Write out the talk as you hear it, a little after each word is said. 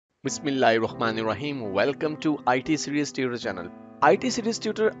बिस्मिल्लाहिर्रहमानिर्रहीम। Welcome to IT series tutor channel. IT series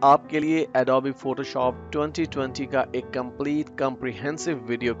tutor आपके लिए एडोबी फोटोशॉप 2020 का एक कंप्लीट कॉम्प्रिहेंसिव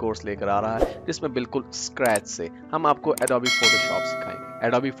वीडियो कोर्स लेकर आ रहा है, जिसमें बिल्कुल स्क्रैच से हम आपको एडोबी फोटोशॉप सिखाएंगे।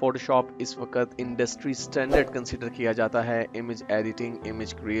 एडोबी फोटोशॉप इस वक्त इंडस्ट्री स्टैंडर्ड कंसीडर किया जाता है इमेज एडिटिंग,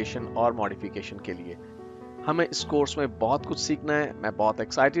 इमेज क्रिएशन और मॉडिफिकेशन के लिए। हमें इस कोर्स में बहुत कुछ सीखना है, मैं बहुत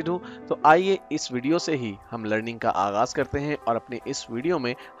एक्साइटेड हूँ। तो आइए इस वीडियो से ही हम लर्निंग का आगाज करते हैं और अपने इस वीडियो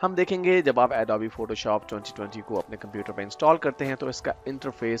में हम देखेंगे जब आप एडोबी फोटोशॉप 2020 को अपने कंप्यूटर पर इंस्टॉल करते हैं तो इसका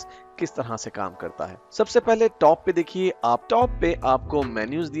इंटरफेस किस तरह से काम करता है। सबसे पहले टॉप पे देखिए, आप टॉप पे आपको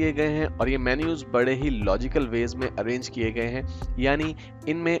मेन्यूज दिए गए हैं और ये मेन्यूज बड़े ही लॉजिकल वेज में अरेंज किए गए हैं, यानी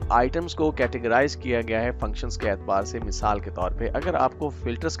इनमें आइटम्स को कैटेगराइज किया गया है फंक्शंस के एतबार से। मिसाल के तौर पे अगर आपको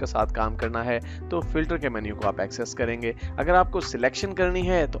फिल्टर्स के साथ काम करना है तो फिल्टर के मेन्यू को आप एक्सेस करेंगे। अगर आपको सिलेक्शन करनी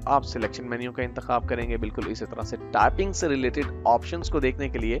है तो आप सिलेक्शन मेन्यू का इंतखाब करेंगे। बिल्कुल इसी तरह से टाइपिंग से रिलेटेड ऑप्शंस को देखने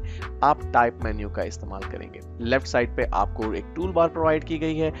के लिए आप टाइप मेन्यू का इस्तेमाल करेंगे। लेफ्ट साइड पे आपको एक टूल बार प्रोवाइड की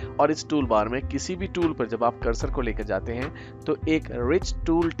गई है और इस टूल बार में किसी भी टूल पर जब आप कर्सर को लेकर जाते हैं तो एक रिच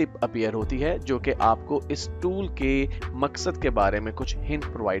टूल टिप अपीयर होती है, जो कि आपको इस टूल के मकसद के बारे में कुछ हिंट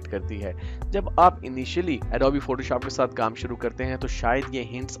प्रोवाइड करती है। जब आप इनिशियली एडोबी फोटोशॉप के साथ काम शुरू करते हैं तो शायद ये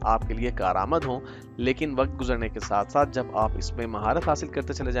हिंट्स आपके लिए कारआमद हों, लेकिन वक्त गुजरने के साथ साथ जब आप इसमें महारत हासिल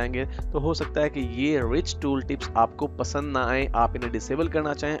करते चले जाएंगे तो हो सकता है कि ये रिच टूल टिप्स आपको पसंद ना आए, आप इन्हें डिसेबल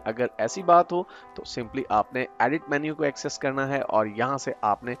करना चाहें। अगर ऐसी बात हो तो सिंपली आपने एडिट मेन्यू को एक्सेस करना है और यहाँ से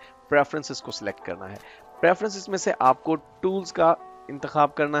आपने प्रेफरेंसेस को सिलेक्ट करना है। प्रेफरेंसेस में से आपको टूल्स का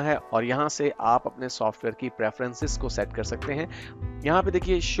इंतखाब करना है और यहाँ से आप अपने सॉफ्टवेयर की प्रेफरेंसेस को सेट कर सकते हैं। यहाँ पे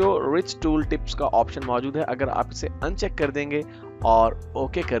देखिए शो रिच टूल टिप्स का ऑप्शन मौजूद है। अगर आप इसे अनचेक कर देंगे और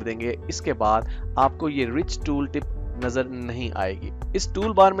ओके कर देंगे, इसके बाद आपको ये रिच टूल टिप नजर नहीं आएगी। इस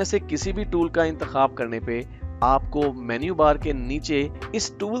टूल बार में से किसी भी टूल का इंतखाब करने पे आपको मेन्यू बार के नीचे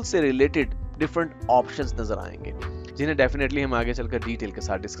इस टूल से रिलेटेड डिफरेंट ऑप्शंस नजर आएंगे, जिन्हें डेफिनेटली हम आगे चलकर डिटेल के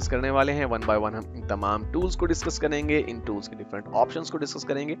साथ डिस्कस करने वाले हैं। वन बाय वन हम इन तमाम टूल्स को डिस्कस करेंगे, इन टूल्स के डिफरेंट ऑप्शंस को डिस्कस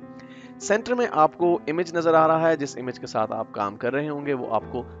करेंगे। सेंटर में आपको इमेज नजर आ रहा है, जिस इमेज के साथ आप काम कर रहे होंगे वो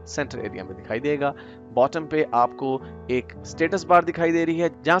आपको सेंटर एरिया में दिखाई देगा। बॉटम पे आपको एक स्टेटस बार दिखाई दे रही है,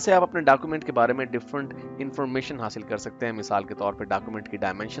 जहां से आप अपने डॉक्यूमेंट के बारे में डिफरेंट इंफॉर्मेशन हासिल कर सकते हैं। मिसाल के तौर पे डॉक्यूमेंट की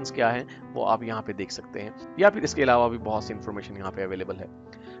डायमेंशंस क्या हैं वो आप यहाँ पे देख सकते हैं, या फिर इसके अलावा भी बहुत सी इंफॉर्मेशन यहाँ पे अवेलेबल है।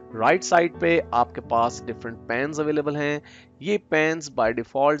 राइट साइड पे आपके पास डिफरेंट पेन्स अवेलेबल हैं। ये पेन्स बाय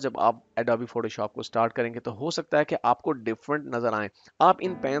डिफॉल्ट जब आप एडोबी फोटोशॉप को स्टार्ट करेंगे तो हो सकता है कि आपको डिफरेंट नजर आए। आप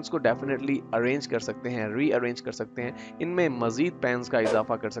इन पेन्स को डेफिनेटली अरेंज कर सकते हैं, रीअरेंज कर सकते हैं, इनमें मजीद पेन्स का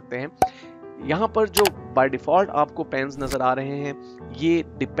इजाफा कर सकते हैं। यहाँ पर जो बाय डिफॉल्ट आपको पेन्स नजर आ रहे हैं ये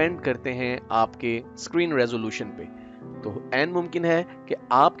डिपेंड करते हैं आपके स्क्रीन रेजोल्यूशन पे। तो एन मुमकिन है कि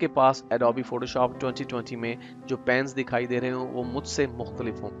आपके पास एडोबी फोटोशॉप 2020 में जो पेन्स दिखाई दे रहे हो वो मुझसे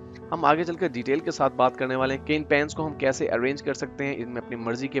मुख्तलिफ हों। हम आगे चलकर डिटेल के साथ बात करने वाले हैं कि इन पेन्स को हम कैसे अरेंज कर सकते हैं, इनमें अपनी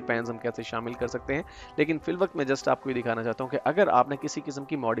मर्जी के पेन्स हम कैसे शामिल कर सकते हैं। लेकिन फिल वक्त मैं जस्ट आपको ये दिखाना चाहता हूँ कि अगर आपने किसी किस्म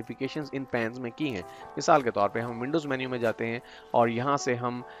की मॉडिफिकेशंस इन पेन्स में की हैं, मिसाल के तौर पे हम विंडोज़ मेन्यू में जाते हैं और यहाँ से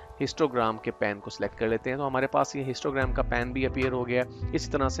हम हिस्टोग्राम के पेन को सिलेक्ट कर लेते हैं तो हमारे पास ये हिस्टोग्राम का पेन भी अपीयर हो गया।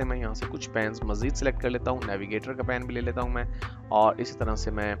 इसी तरह से मैं यहाँ से कुछ पेन्स मजीद सिलेक्ट कर लेता हूँ, नेविगेटर का पेन भी ले लेता हूँ मैं, और इसी तरह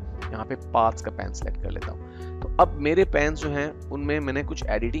से मैं यहाँ पे पाथ्स का पेन सिलेक्ट कर लेता हूँ। तो अब मेरे पेन्स जो हैं उनमें मैंने कुछ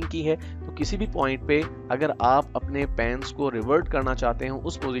एडिटिंग की है, तो किसी भी पॉइंट पे अगर आप अपने पेन्स को रिवर्ट करना चाहते हैं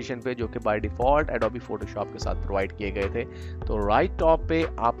उस पोजीशन पे जो कि बाय डिफॉल्ट एडोबी फोटोशॉप के साथ प्रोवाइड किए गए थे, तो राइट टॉप पे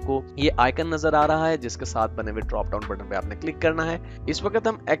आपको ये आइकन नजर आ रहा है जिसके साथ बने हुए ड्रॉप डाउन बटन पे आपने क्लिक करना है। इस वक्त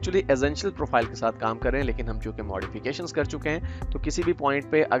हम एक्चुअली एसेंशियल प्रोफाइल के साथ काम कर रहे हैं, लेकिन हम चूंकि मॉडिफिकेशंस कर चुके हैं तो किसी भी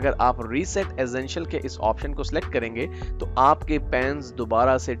पॉइंट पे अगर आप रीसेट एसेंशियल के इस ऑप्शन को सिलेक्ट करेंगे तो आपके पेन्स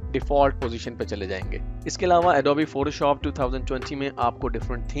दोबारा से डिफॉल्ट पोजीशन पे चले जाएंगे। इसके अलावा एडोबी फोटोशॉप 2020 में आपको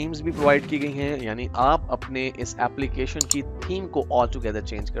डिफरेंट थीम्स भी प्रोवाइड की गई हैं, यानी आप अपने इस एप्लीकेशन की थीम को ऑल टुगेदर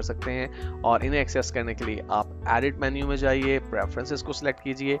चेंज कर सकते हैं। और इन्हें एक्सेस करने के लिए आप एडिट मेन्यू में जाइए, प्रेफरेंसेस को सिलेक्ट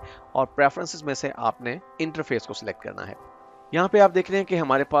कीजिए और प्रेफरेंसेस में से आपने इंटरफेस को सिलेक्ट करना है। यहाँ पे आप देख रहे हैं कि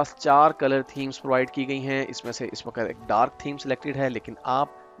हमारे पास 4 कलर थीम्स प्रोवाइड की गई हैं। इसमें से इस वक्त एक डार्क थीम सिलेक्टेड है, लेकिन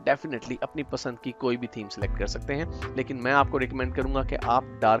आप डेफिनेटली अपनी पसंद की कोई भी थीम सिलेक्ट कर सकते हैं। लेकिन मैं आपको रिकमेंड करूंगा कि आप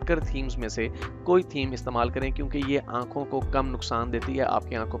डार्कर थीम्स में से कोई थीम इस्तेमाल करें, क्योंकि ये आंखों को कम नुकसान देती है,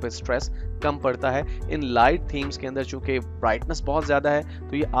 आपकी आंखों पे स्ट्रेस कम पड़ता है। इन लाइट थीम्स के अंदर चूंकि ब्राइटनेस बहुत ज़्यादा है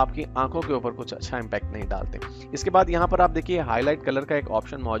तो ये आपकी आंखों के ऊपर कुछ अच्छा इंपैक्ट नहीं डालते। इसके बाद यहाँ पर आप देखिए हाईलाइट कलर का एक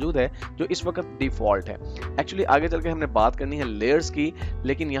ऑप्शन मौजूद है जो इस वक्त डिफॉल्ट है। एक्चुअली आगे चल के हमने बात करनी है लेयर्स की,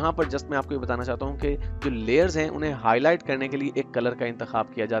 लेकिन यहाँ पर जस्ट मैं आपको ये बताना चाहता हूँ कि जो लेयर्स हैं उन्हें हाईलाइट करने के लिए एक कलर का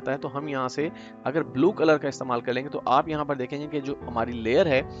इंतखाब किया जाता है। तो हम यहाँ से अगर ब्लू कलर का इस्तेमाल कर लेंगे तो आप यहाँ पर देखेंगे कि जो हमारी लेयर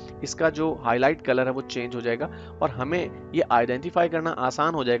है इसका जो हाईलाइट कलर है वो चेंज हो जाएगा और हमें ये आइडेंटिफाई करना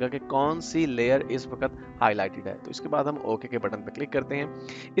आसान हो जाएगा कि कौन सी लेयर इस वक्त हाईलाइटेड है। तो इसके बाद हम ओके के बटन पर क्लिक करते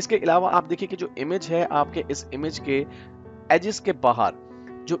हैं। इसके अलावा आप देखिए कि जो इमेज है आपके इस इमेज के एजेस के बाहर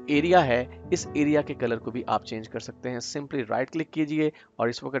जो एरिया है इस एरिया के कलर को भी आप चेंज कर सकते हैं। सिंपली राइट क्लिक कीजिए और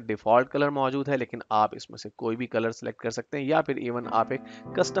इस वक्त डिफॉल्ट कलर मौजूद है, लेकिन आप इसमें से कोई भी कलर सेलेक्ट कर सकते हैं या फिर इवन आप एक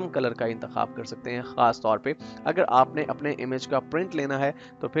कस्टम कलर का इंतखाब कर सकते हैं। खास तौर पे अगर आपने अपने इमेज का प्रिंट लेना है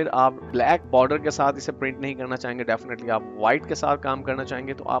तो फिर आप ब्लैक बॉर्डर के साथ इसे प्रिंट नहीं करना चाहेंगे, डेफिनेटली आप व्हाइट के साथ काम करना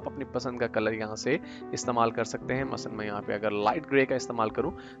चाहेंगे तो आप अपनी पसंद का कलर यहाँ से इस्तेमाल कर सकते हैं। मसलन मैं यहाँ पे अगर लाइट ग्रे का इस्तेमाल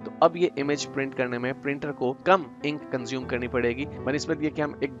करूँ तो अब ये इमेज प्रिंट करने में प्रिंटर को कम इंक कंज्यूम करनी पड़ेगी बनिस्बत ये कि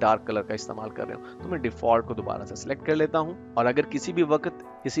हम एक डार्क कलर का इस्तेमाल कर रहे हो। तो मैं डिफॉल्ट को दोबारा से सिलेक्ट कर लेता हूं और अगर किसी भी वक्त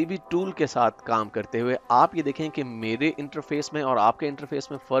किसी भी टूल के साथ काम करते हुए आप ये देखें कि मेरे इंटरफेस में और आपके इंटरफेस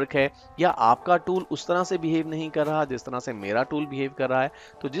में फर्क है या आपका टूल उस तरह से बिहेव नहीं कर रहा जिस तरह से मेरा टूल बिहेव कर रहा है,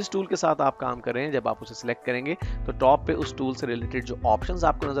 तो जिस टूल के साथ आप काम कर रहे हैं जब आप उसे सिलेक्ट करेंगे तो टॉप पे उस टूल से रिलेटेड जो ऑप्शंस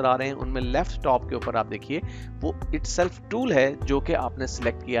आपको नजर आ रहे हैं उनमें लेफ्ट टॉप के ऊपर आप देखिए वो इटसेल्फ टूल है जो कि आपने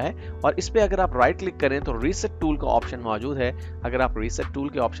सिलेक्ट किया है और इस पे अगर आप राइट क्लिक करें तो रीसेट टूल का ऑप्शन मौजूद है। अगर आप रीसेट टूल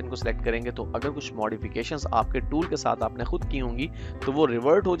के ऑप्शन को सिलेक्ट करेंगे तो अगर कुछ मॉडिफिकेशंस आपके टूल के साथ आपने खुद की होंगी तो वो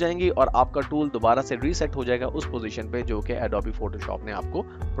रिवर्ट हो जाएंगी और आपका टूल दोबारा से रीसेट हो जाएगा उस पोजीशन पे जो कि Adobe Photoshop ने आपको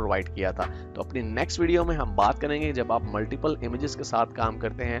प्रोवाइड किया था। तो अपनी नेक्स्ट वीडियो में हम बात करेंगे जब आप मल्टीपल इमेजेस के साथ काम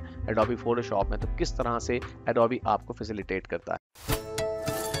करते हैं Adobe Photoshop में तो किस तरह से Adobe आपको फैसिलिटेट करता है।